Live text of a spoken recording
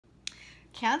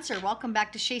Cancer, welcome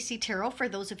back to Shacy Tarot. For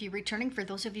those of you returning, for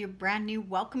those of you brand new,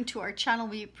 welcome to our channel.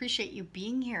 We appreciate you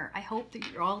being here. I hope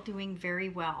that you're all doing very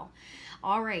well.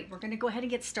 All right, we're going to go ahead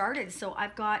and get started. So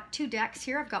I've got two decks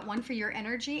here. I've got one for your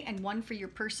energy and one for your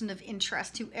person of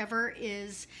interest, whoever it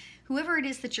is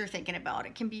that you're thinking about.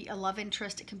 It can be a love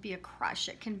interest, it can be a crush,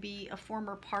 it can be a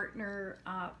former partner,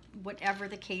 whatever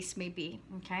the case may be,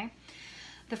 okay?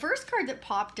 The first card that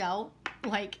popped out,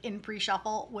 like in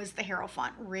pre-shuffle, was the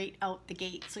Hierophant right out the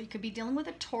gate. So you could be dealing with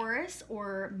a Taurus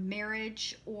or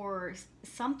marriage or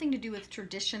something to do with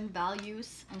tradition,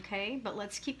 values, okay? But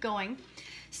let's keep going.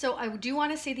 So I do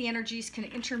want to say the energies can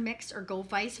intermix or go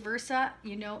vice versa.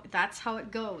 You know, that's how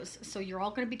it goes. So you're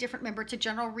all going to be different. Remember, it's a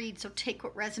general read, so take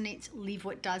what resonates, leave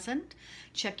what doesn't.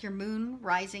 Check your moon,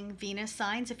 rising, Venus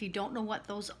signs. If you don't know what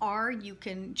those are, you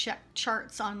can check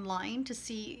charts online to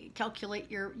see,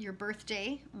 calculate your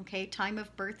birthday, okay, time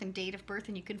of birth and date of birth,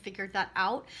 and you can figure that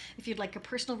out. If you'd like a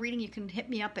personal reading, you can hit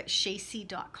me up at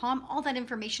shacy.com. All that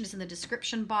information is in the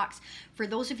description box. For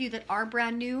those of you that are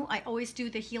brand new, I always do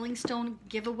the Healing Stone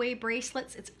giveaway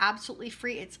bracelets. It's absolutely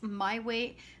free. It's my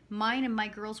way, mine and my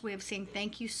girls' way of saying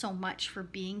thank you so much for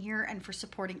being here and for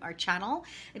supporting our channel.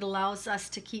 It allows us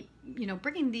to keep, you know,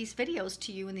 bringing these videos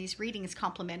to you and these readings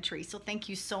complimentary. So thank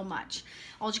you so much.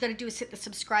 All you got to do is hit the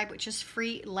subscribe, which is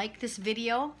free. Like this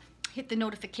video, hit the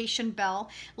notification bell,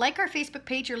 like our Facebook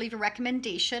page or leave a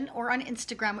recommendation, or on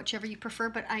Instagram, whichever you prefer,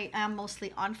 but I am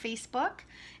mostly on Facebook,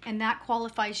 and that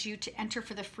qualifies you to enter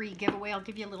for the free giveaway. I'll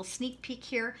give you a little sneak peek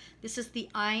here. This is the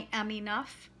I Am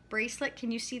Enough bracelet.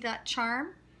 Can you see that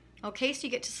charm? Okay, so you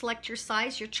get to select your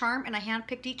size, your charm, and I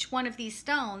handpicked each one of these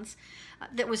stones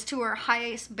that was to our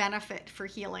highest benefit for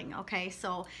healing. Okay,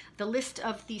 so the list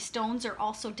of these stones are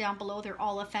also down below. They're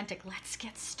all authentic. Let's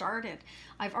get started.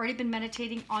 I've already been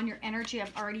meditating on your energy.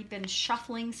 I've already been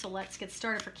shuffling, so let's get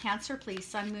started. For Cancer, please,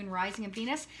 Sun, Moon, Rising, and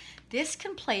Venus. This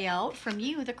can play out from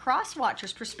you, the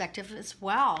Crosswatchers perspective as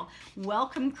well.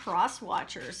 Welcome,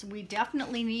 Crosswatchers. We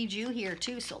definitely need you here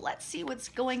too, so let's see what's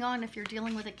going on if you're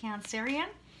dealing with a Cancerian.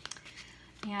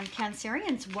 And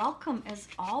Cancerians, welcome as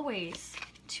always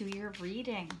to your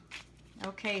reading.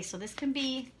 Okay, so this can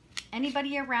be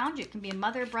anybody around you. It can be a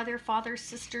mother, brother, father,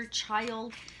 sister,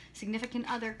 child,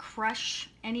 significant other, crush.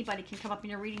 Anybody can come up in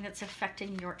your reading that's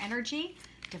affecting your energy.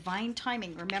 Divine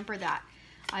timing, remember that.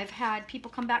 I've had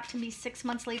people come back to me 6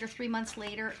 months later, 3 months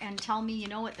later, and tell me, you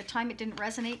know, at the time it didn't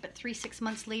resonate, but 6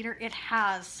 months later it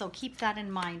has. So keep that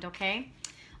in mind, okay?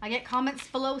 I get comments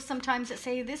below sometimes that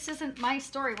say, this isn't my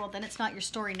story. Well, then it's not your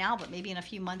story now, but maybe in a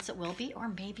few months it will be, or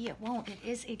maybe it won't. It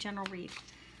is a general read.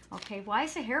 Okay, why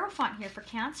is the Hierophant here for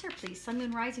Cancer, please? Sun,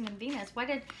 Moon, Rising, and Venus. Why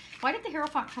did the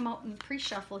Hierophant come out in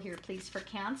pre-shuffle here, please, for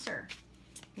Cancer?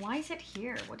 Why is it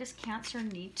here? What does Cancer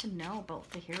need to know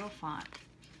about the Hierophant?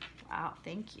 Wow,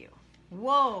 thank you.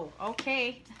 Whoa,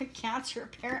 okay. Cancer,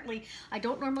 apparently. I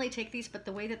don't normally take these, but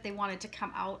the way that they wanted to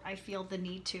come out, I feel the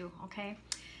need to, okay?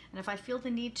 And if I feel the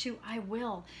need to, I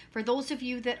will. For those of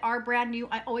you that are brand new,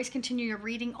 I always continue your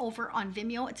reading over on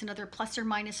Vimeo. It's another plus or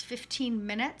minus 15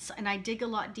 minutes, and I dig a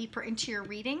lot deeper into your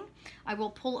reading. I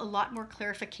will pull a lot more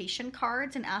clarification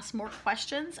cards and ask more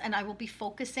questions, and I will be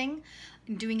focusing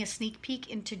and doing a sneak peek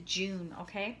into June,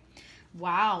 okay?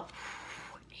 Wow.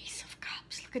 Ace of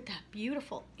Cups. Look at that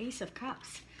beautiful Ace of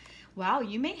Cups. Wow,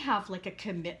 you may have like a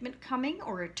commitment coming,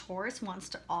 or a Taurus wants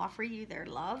to offer you their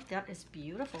love. That is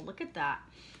beautiful. Look at that.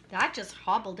 That just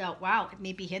hobbled out. Wow, it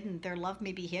may be hidden. Their love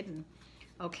may be hidden.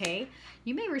 Okay,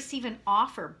 you may receive an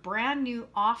offer, brand new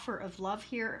offer of love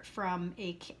here from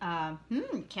a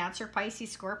Cancer,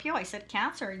 Pisces, Scorpio. I said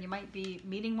Cancer, and you might be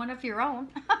meeting one of your own.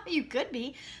 You could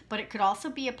be, but it could also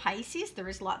be a Pisces. There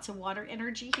is lots of water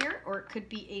energy here, or it could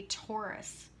be a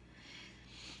Taurus.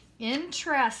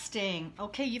 Interesting.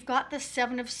 Okay, you've got the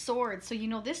Seven of Swords. So, you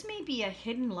know, this may be a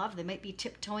hidden love. They might be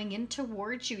tiptoeing in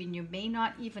towards you, and you may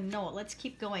not even know it. Let's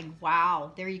keep going.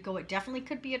 Wow, there you go. It definitely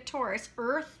could be a Taurus.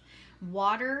 Earth,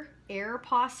 water, air,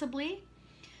 possibly.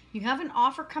 You have an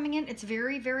offer coming in. It's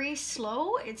very, very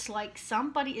slow. It's like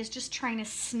somebody is just trying to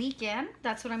sneak in.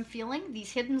 That's what I'm feeling.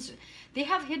 These they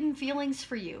have hidden feelings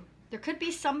for you. There could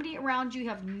be somebody around you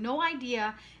have no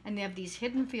idea, and they have these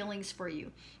hidden feelings for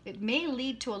you. It may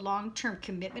lead to a long-term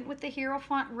commitment with the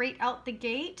Hierophant right out the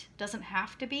gate. Doesn't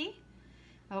have to be,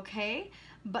 okay?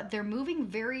 But they're moving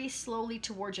very slowly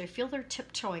towards you. I feel they're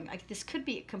tiptoeing. Like this could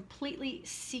be a completely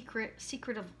secret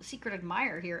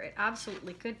admirer here. It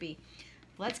absolutely could be.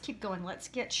 Let's keep going. Let's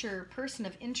get your person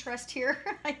of interest here.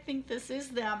 I think this is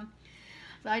them.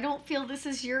 I don't feel this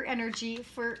is your energy.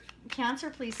 For Cancer,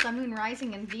 please, Sun, Moon,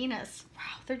 Rising, and Venus.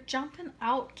 Wow, they're jumping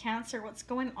out, Cancer. What's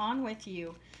going on with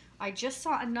you? I just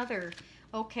saw another.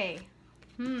 Okay,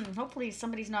 Hopefully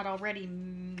somebody's not already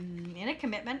in a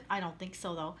commitment. I don't think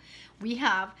so, though. We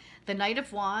have the Knight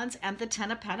of Wands and the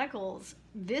Ten of Pentacles.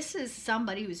 This is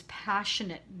somebody who's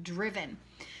passionate, driven.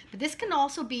 But this can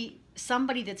also be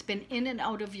somebody that's been in and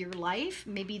out of your life.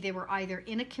 Maybe they were either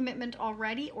in a commitment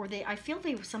already, or I feel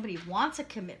somebody wants a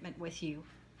commitment with you.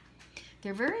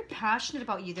 They're very passionate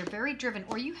about you. They're very driven.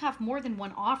 Or you have more than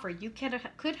one offer. You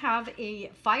could have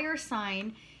a fire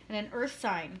sign and an earth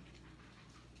sign.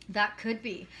 That could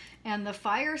be. And the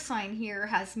fire sign here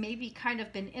has maybe kind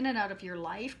of been in and out of your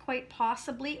life, quite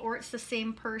possibly, or it's the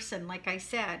same person, like I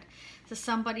said. So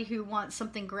somebody who wants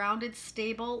something grounded,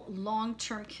 stable,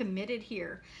 long-term committed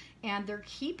here. And they're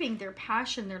keeping their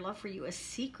passion, their love for you a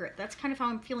secret. That's kind of how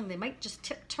I'm feeling. They might just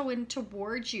tiptoe in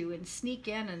towards you and sneak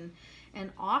in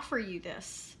and offer you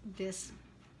this,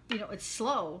 you know, it's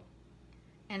slow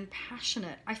and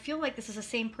passionate. I feel like this is the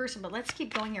same person, but let's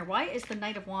keep going here. Why is the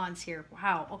Knight of Wands here?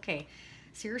 Wow, okay.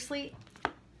 Seriously,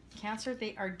 Cancer,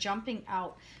 they are jumping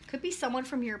out. Could be someone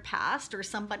from your past or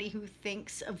somebody who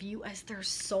thinks of you as their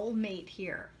soulmate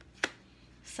here.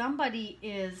 Somebody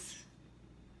is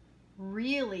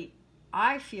really,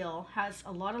 I feel, has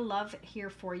a lot of love here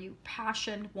for you.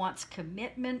 Passion, wants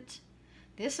commitment.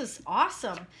 This is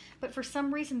awesome. But for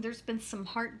some reason, there's been some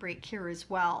heartbreak here as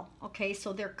well. Okay,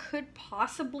 so there could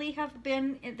possibly have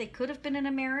been, they could have been in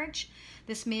a marriage.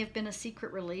 This may have been a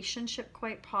secret relationship,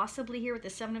 quite possibly here with the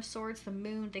Seven of Swords, the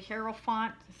Moon, the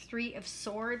Hierophant, the Three of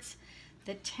Swords,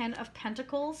 the Ten of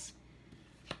Pentacles.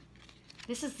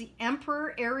 This is the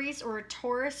Emperor, Aries, or a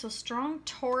Taurus. So strong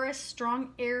Taurus,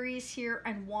 strong Aries here,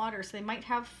 and water. So they might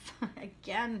have,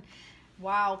 again,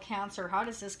 wow, Cancer, how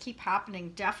does this keep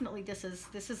happening? Definitely, this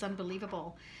is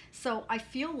unbelievable. So I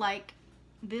feel like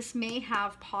this may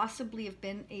have possibly have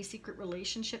been a secret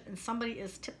relationship, and somebody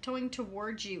is tiptoeing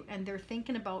towards you, and they're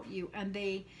thinking about you, and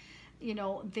they, you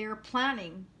know, they're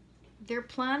planning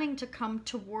to come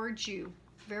towards you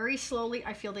very slowly.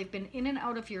 I feel they've been in and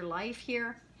out of your life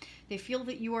here. They feel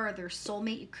that you are their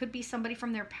soulmate. It could be somebody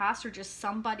from their past, or just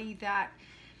somebody that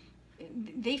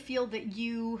they feel that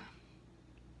you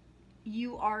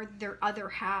are their other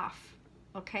half,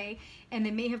 okay? And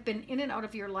they may have been in and out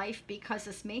of your life because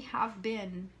this may have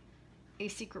been a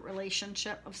secret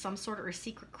relationship of some sort, or a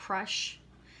secret crush.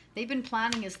 They've been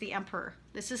planning as the Emperor.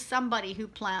 This is somebody who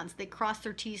plans. They cross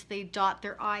their T's, they dot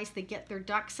their I's, they get their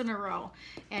ducks in a row.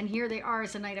 And here they are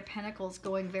as a Knight of Pentacles,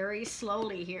 going very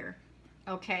slowly here,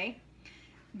 okay?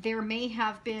 There may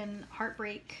have been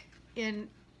heartbreak in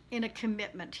a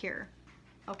commitment here,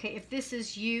 okay? If this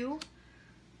is you,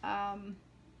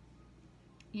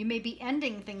 you may be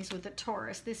ending things with a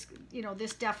Taurus. This, you know,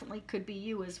 this definitely could be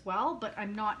you as well, but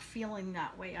I'm not feeling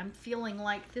that way. I'm feeling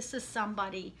like this is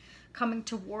somebody coming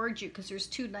towards you, because there's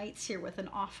two knights here with an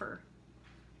offer.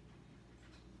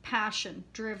 Passion,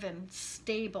 driven,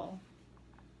 stable,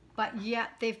 but yet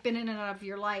they've been in and out of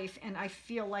your life, and I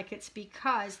feel like it's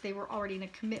because they were already in a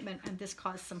commitment and this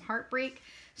caused some heartbreak.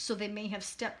 So they may have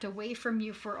stepped away from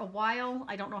you for a while.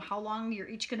 I don't know how long. You're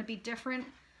each going to be different.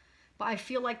 But I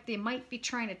feel like they might be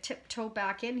trying to tiptoe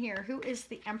back in here. Who is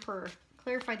the Emperor?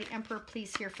 Clarify the Emperor,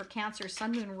 please, here for Cancer,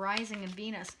 Sun, Moon, Rising, and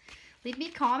Venus. Leave me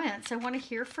comments. I want to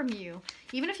hear from you.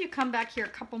 Even if you come back here a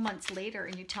couple months later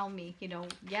and you tell me, you know,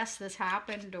 yes, this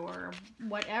happened, or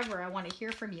whatever, I want to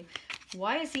hear from you.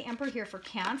 Why is the Emperor here for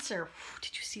Cancer?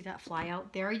 Did you see that fly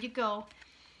out? There you go.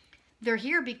 They're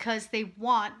here because they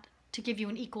want to give you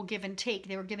an equal give and take.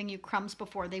 They were giving you crumbs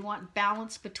before. They want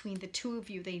balance between the two of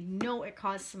you. They know it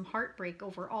caused some heartbreak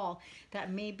overall.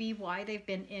 That may be why they've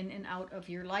been in and out of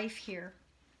your life here.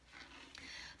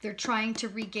 They're trying to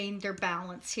regain their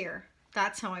balance here.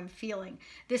 That's how I'm feeling.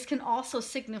 This can also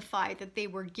signify that they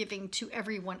were giving to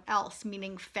everyone else,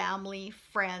 meaning family,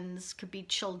 friends, could be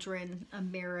children, a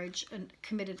marriage, a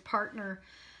committed partner.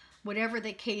 Whatever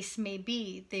the case may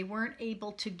be, they weren't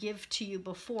able to give to you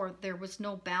before. There was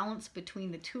no balance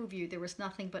between the two of you. There was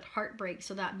nothing but heartbreak.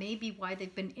 So that may be why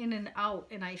they've been in and out.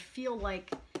 And I feel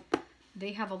like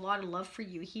they have a lot of love for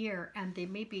you here, and they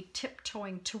may be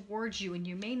tiptoeing towards you, and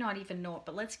you may not even know it.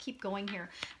 But let's keep going here.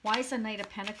 Why is the Knight of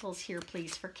Pentacles here,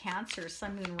 please, for Cancer,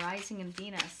 Sun, Moon, Rising, and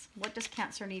Venus? What does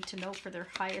Cancer need to know for their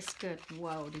highest good?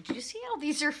 Whoa, did you see how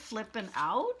these are flipping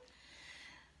out?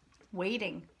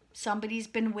 Waiting. Somebody's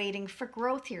been waiting for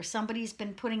growth here. Somebody's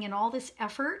been putting in all this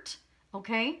effort,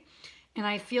 okay? And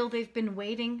I feel they've been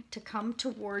waiting to come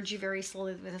towards you very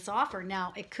slowly with this offer.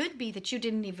 Now, it could be that you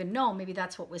didn't even know. Maybe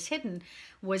that's what was hidden,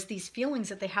 was these feelings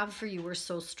that they have for you were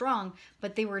so strong,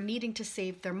 but they were needing to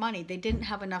save their money. They didn't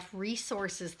have enough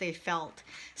resources, they felt.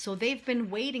 So they've been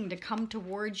waiting to come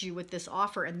towards you with this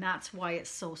offer, and that's why it's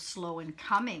so slow in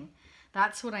coming.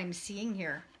 That's what I'm seeing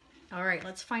here. All right,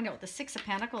 let's find out the Six of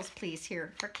Pentacles, please,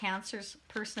 here for Cancer's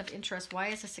person of interest. Why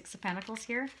is the Six of Pentacles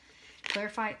here?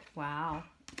 Clarify. Wow.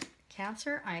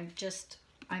 Cancer,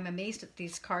 I'm amazed at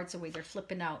these cards, the way they're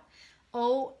flipping out.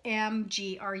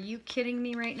 OMG, are you kidding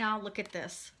me right now? Look at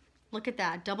this. Look at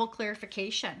that. Double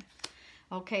clarification.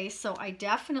 Okay, so I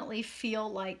definitely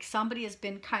feel like somebody has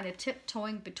been kind of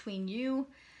tiptoeing between you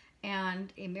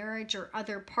and a marriage or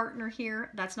other partner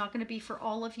here. That's not going to be for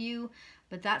all of you,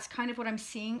 but that's kind of what I'm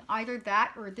seeing. Either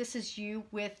that or this is you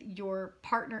with your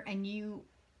partner and you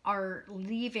are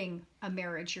leaving a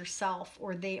marriage yourself,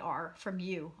 or they are from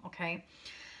you, okay?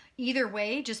 Either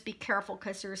way, just be careful,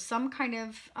 because there's some kind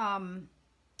of,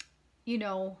 you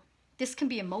know, this can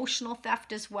be emotional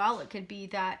theft as well. It could be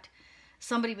that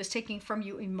somebody was taking from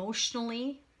you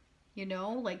emotionally, you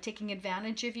know, like taking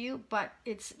advantage of you, but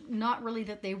it's not really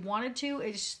that they wanted to,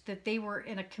 it's that they were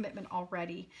in a commitment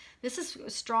already. This is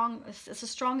it's a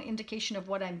strong indication of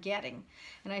what I'm getting.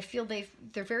 And I feel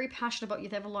they're very passionate about you.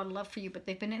 They have a lot of love for you, but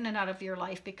they've been in and out of your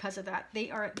life because of that.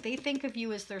 They think of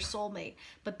you as their soulmate,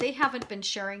 but they haven't been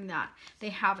sharing that. They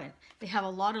haven't. They have a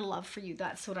lot of love for you.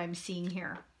 That's what I'm seeing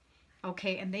here.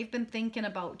 Okay, and they've been thinking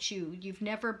about you. You've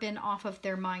never been off of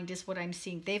their mind is what I'm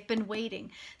seeing. They've been waiting.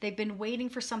 They've been waiting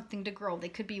for something to grow. They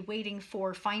could be waiting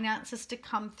for finances to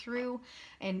come through,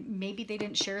 and maybe they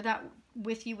didn't share that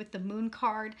with you with the Moon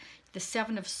card. The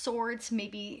Seven of Swords,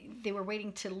 maybe they were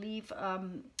waiting to leave,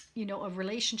 you know, a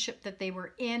relationship that they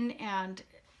were in, and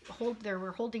they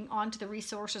were holding on to the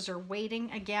resources or waiting.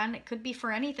 Again, it could be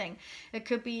for anything. It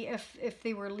could be if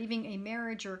they were leaving a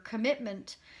marriage or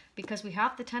commitment, because we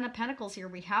have the Ten of Pentacles here.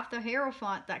 We have the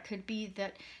Hierophant. That could be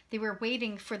that they were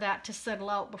waiting for that to settle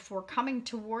out before coming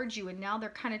towards you, and now they're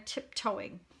kind of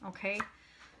tiptoeing, okay?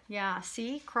 Yeah,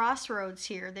 see? Crossroads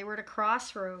here. They were at a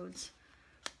crossroads.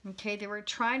 Okay, they were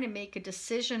trying to make a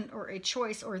decision or a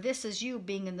choice, or this is you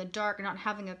being in the dark and not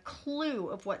having a clue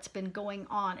of what's been going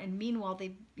on. And meanwhile,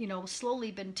 they've, you know,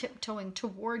 slowly been tiptoeing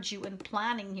towards you and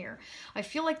planning here. I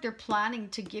feel like they're planning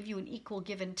to give you an equal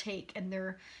give and take, and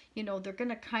they're, you know, they're going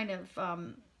to kind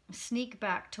of sneak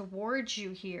back towards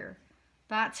you here.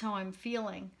 That's how I'm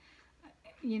feeling.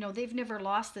 You know, they've never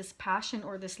lost this passion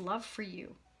or this love for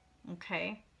you,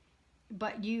 okay?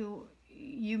 But you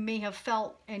may have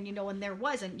felt, and you know, and there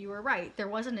wasn't, you were right, there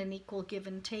wasn't an equal give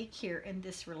and take here in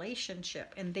this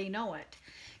relationship, and they know it.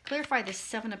 Clarify the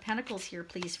Seven of Pentacles here,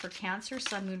 please, for Cancer,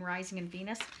 Sun, Moon, Rising, and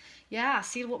Venus. Yeah,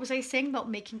 see, what was I saying about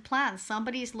making plans?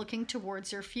 Somebody's looking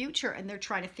towards their future, and they're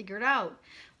trying to figure it out.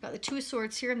 We've got the Two of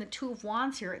Swords here and the Two of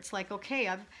Wands here. It's like,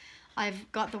 okay,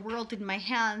 I've got the world in my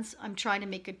hands. I'm trying to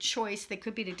make a choice. They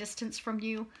could be at a distance from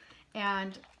you,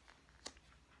 and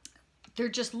they're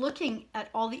just looking at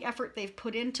all the effort they've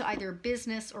put into either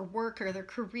business or work or their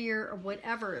career or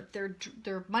whatever.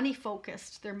 They're money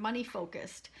focused. They're money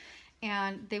focused,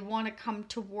 and they want to come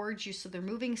towards you. So they're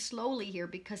moving slowly here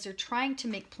because they're trying to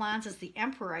make plans as the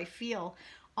Emperor, I feel,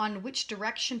 on which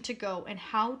direction to go and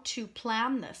how to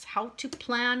plan this, how to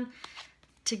plan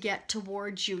to get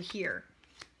towards you here.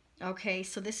 Okay,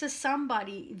 so this is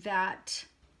somebody that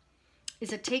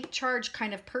is a take charge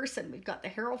kind of person. We've got the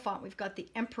Hierophant, we've got the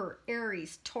Emperor,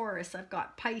 Aries, Taurus, I've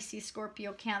got Pisces,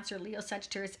 Scorpio, Cancer, Leo,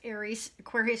 Sagittarius, Aries,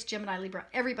 Aquarius, Gemini, Libra.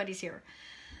 Everybody's here.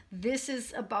 This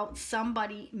is about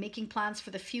somebody making plans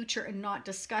for the future and not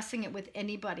discussing it with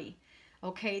anybody.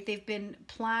 Okay, they've been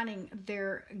planning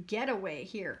their getaway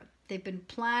here. They've been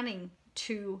planning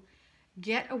to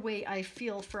get away, I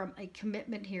feel, from a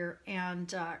commitment here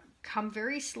and come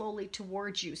very slowly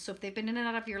towards you. So if they've been in and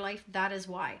out of your life, that is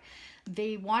why.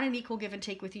 They want an equal give and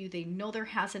take with you. They know there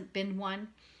hasn't been one.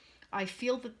 I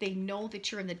feel that they know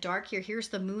that you're in the dark here. Here's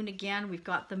the Moon again. We've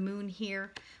got the Moon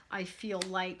here. I feel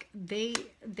like they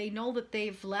know that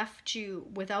they've left you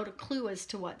without a clue as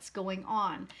to what's going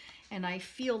on. And I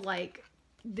feel like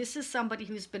this is somebody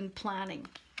who's been planning.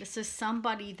 This is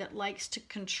somebody that likes to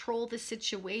control the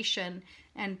situation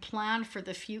and plan for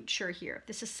the future here.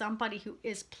 This is somebody who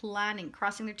is planning,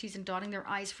 crossing their T's and dotting their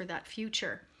I's for that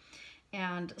future.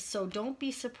 And so don't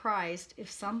be surprised if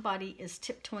somebody is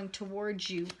tiptoeing towards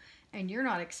you and you're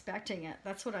not expecting it.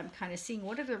 That's what I'm kind of seeing.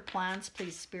 What are their plans,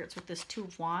 please, spirits, with this Two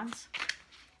of Wands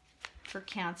for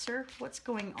Cancer? What's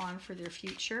going on for their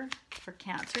future for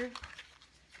Cancer?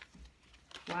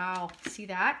 Wow, see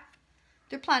that?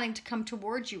 They're planning to come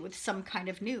towards you with some kind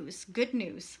of news, good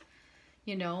news.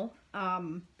 You know,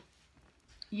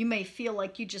 you may feel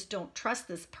like you just don't trust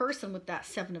this person with that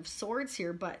Seven of Swords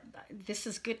here, but this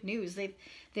is good news. They've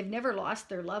never lost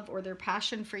their love or their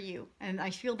passion for you, and I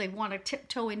feel they want to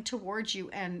tiptoe in towards you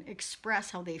and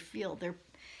express how they feel.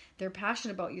 They're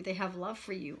passionate about you. They have love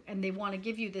for you, and they want to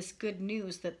give you this good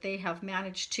news that they have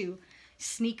managed to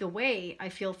sneak away, I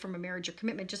feel, from a marriage or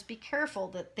commitment. Just be careful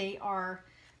that they are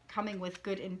coming with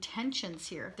good intentions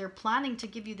here. They're planning to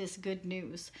give you this good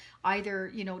news, either,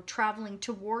 you know, traveling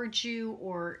towards you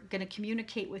or going to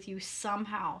communicate with you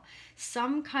somehow.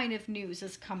 Some kind of news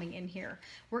is coming in here.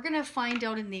 We're going to find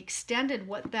out in the extended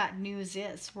what that news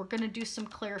is. We're going to do some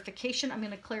clarification. I'm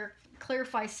going to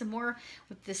clarify some more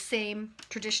with the same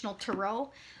traditional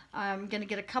tarot. I'm going to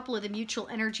get a couple of the mutual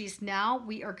energies now.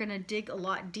 We are going to dig a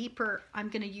lot deeper. I'm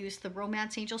going to use the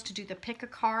romance angels to do the pick a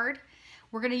card.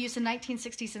 We're going to use the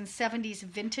 1960s and 70s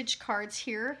vintage cards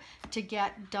here to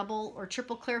get double or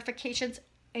triple clarifications.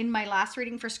 In my last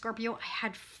reading for Scorpio, I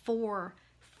had four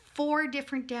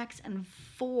different decks and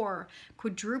 4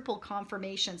 quadruple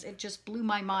confirmations. It just blew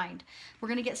my mind. We're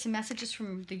going to get some messages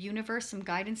from the universe, some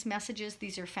guidance messages.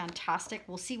 These are fantastic.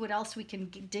 We'll see what else we can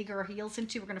dig our heels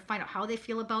into. We're going to find out how they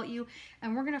feel about you,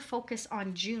 and we're going to focus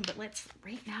on June. But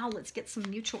right now, let's get some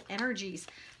mutual energies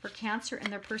for Cancer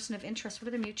and their person of interest. What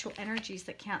are the mutual energies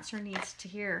that Cancer needs to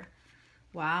hear?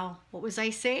 Wow, what was I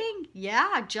saying?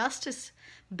 Yeah, justice,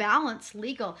 balance,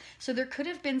 legal. So there could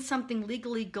have been something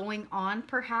legally going on,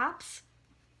 perhaps,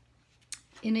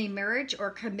 in a marriage or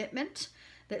commitment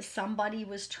that somebody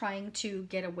was trying to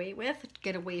get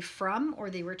away from, or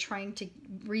they were trying to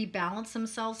rebalance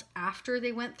themselves after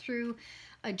they went through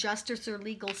a justice or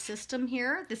legal system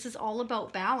here. This is all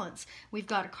about balance. We've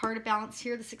got a card of balance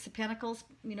here, the Six of Pentacles.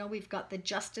 You know, we've got the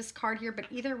Justice card here, but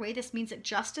either way, this means that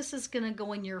justice is going to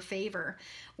go in your favor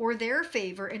or their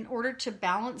favor in order to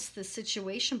balance the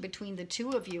situation between the two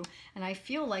of you. And I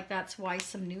feel like that's why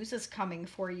some news is coming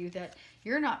for you, that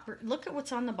you're not, look at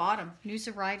what's on the bottom, news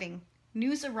arriving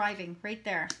right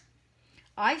there.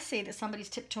 I say that somebody's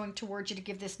tiptoeing towards you to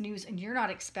give this news and you're not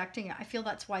expecting it. I feel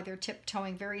that's why they're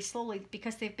tiptoeing very slowly,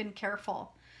 because they've been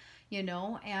careful, you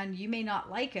know, and you may not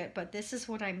like it, but this is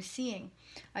what I'm seeing.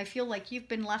 I feel like you've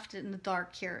been left in the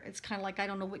dark here. It's kind of like, I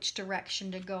don't know which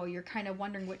direction to go. You're kind of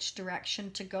wondering which direction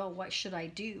to go. What should I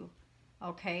do?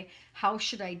 Okay, how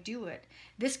should I do it?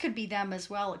 This could be them as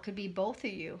well. It could be both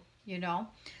of you, you know.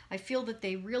 I feel that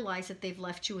they realize that they've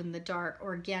left you in the dark,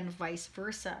 or again, vice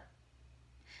versa.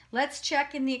 Let's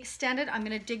check in the extended. I'm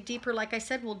going to dig deeper. Like I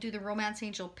said, we'll do the Romance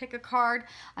Angel pick a card.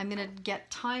 I'm going to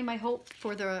get time, I hope,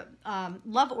 for the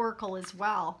Love Oracle as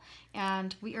well.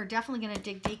 And we are definitely going to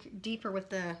dig deeper with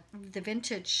the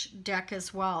Vintage deck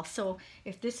as well. So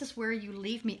if this is where you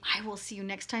leave me, I will see you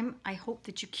next time. I hope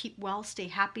that you keep well, stay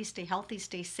happy, stay healthy,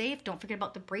 stay safe. Don't forget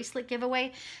about the bracelet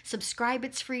giveaway. Subscribe,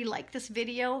 it's free. Like this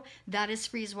video, that is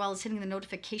free, as well as hitting the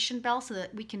notification bell so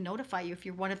that we can notify you if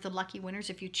you're one of the lucky winners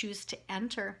if you choose to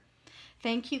enter.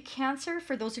 Thank you, Cancer.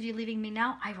 For those of you leaving me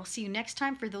now, I will see you next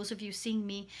time. For those of you seeing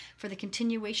me for the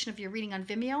continuation of your reading on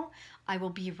Vimeo, I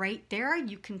will be right there.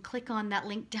 You can click on that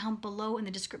link down below in the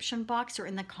description box or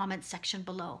in the comment section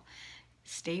below.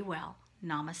 Stay well.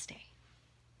 Namaste.